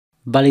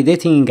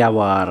Validating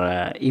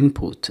our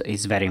input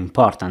is very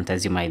important,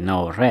 as you might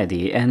know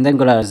already, and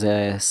Angular has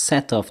a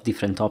set of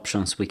different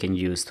options we can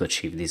use to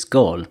achieve this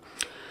goal.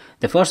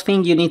 The first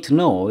thing you need to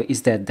know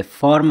is that the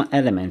form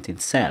element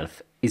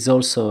itself is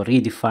also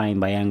redefined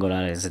by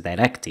Angular as a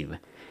directive.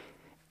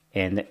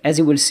 And as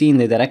you will see in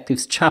the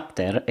directives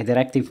chapter, a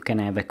directive can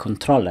have a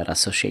controller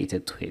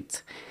associated to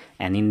it.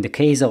 And in the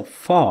case of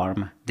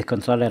form, the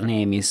controller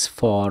name is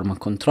form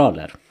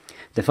controller.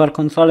 The form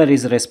controller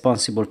is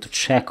responsible to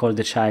check all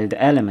the child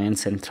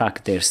elements and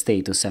track their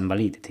status and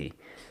validity.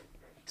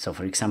 So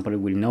for example,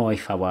 we'll know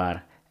if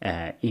our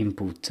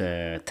input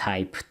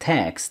type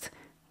text,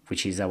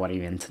 which is our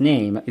event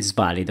name, is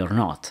valid or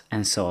not,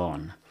 and so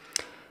on.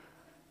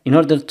 In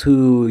order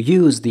to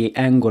use the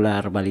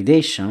Angular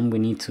validation, we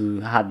need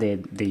to add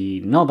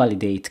the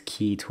noValidate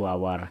key to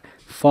our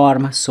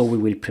form, so we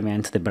will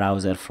prevent the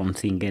browser from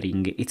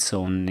triggering its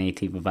own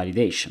native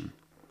validation.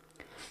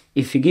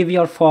 If you give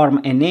your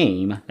form a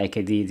name, like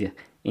I did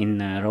in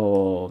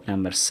row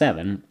number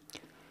 7,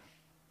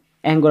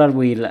 Angular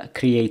will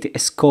create a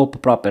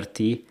scope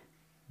property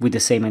with the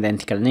same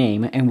identical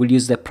name and will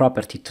use the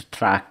property to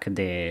track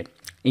the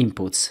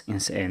inputs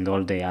and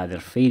all the other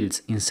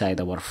fields inside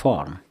our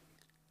form.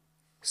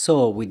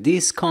 So with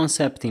this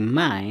concept in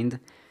mind,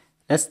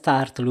 let's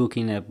start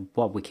looking at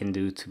what we can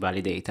do to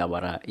validate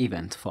our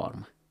event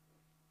form.